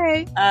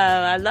okay.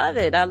 I love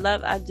it.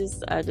 I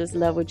just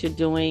love what you're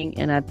doing.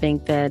 And I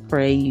think that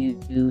pray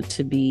you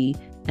to be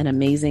an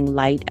amazing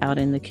light out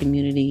in the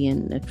community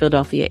in the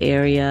Philadelphia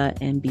area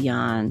and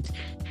beyond.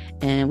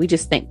 And we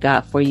just thank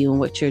God for you and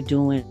what you're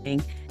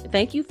doing.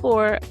 Thank you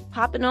for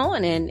popping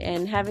on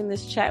and having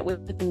this chat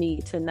with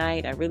me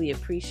tonight. I really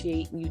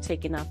appreciate you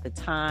taking out the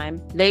time.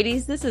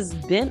 Ladies, this has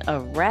been a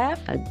wrap.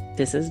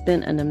 This has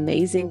been an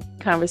amazing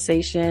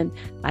conversation.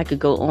 I could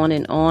go on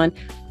and on,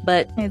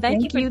 but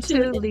thank you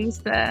too,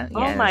 Lisa. Oh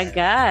yes. My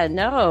God.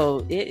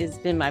 No, it has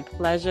been my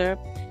pleasure.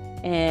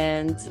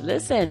 And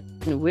listen,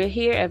 we're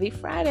here every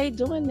Friday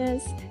doing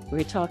this.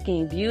 We're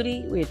talking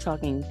beauty. We're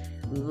talking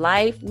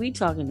life. We're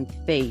talking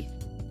faith.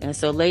 And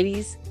so,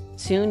 ladies,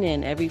 tune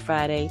in every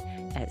Friday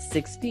at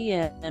 6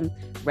 p.m.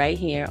 right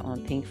here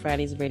on Pink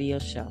Friday's radio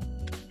show.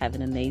 Have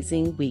an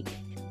amazing week.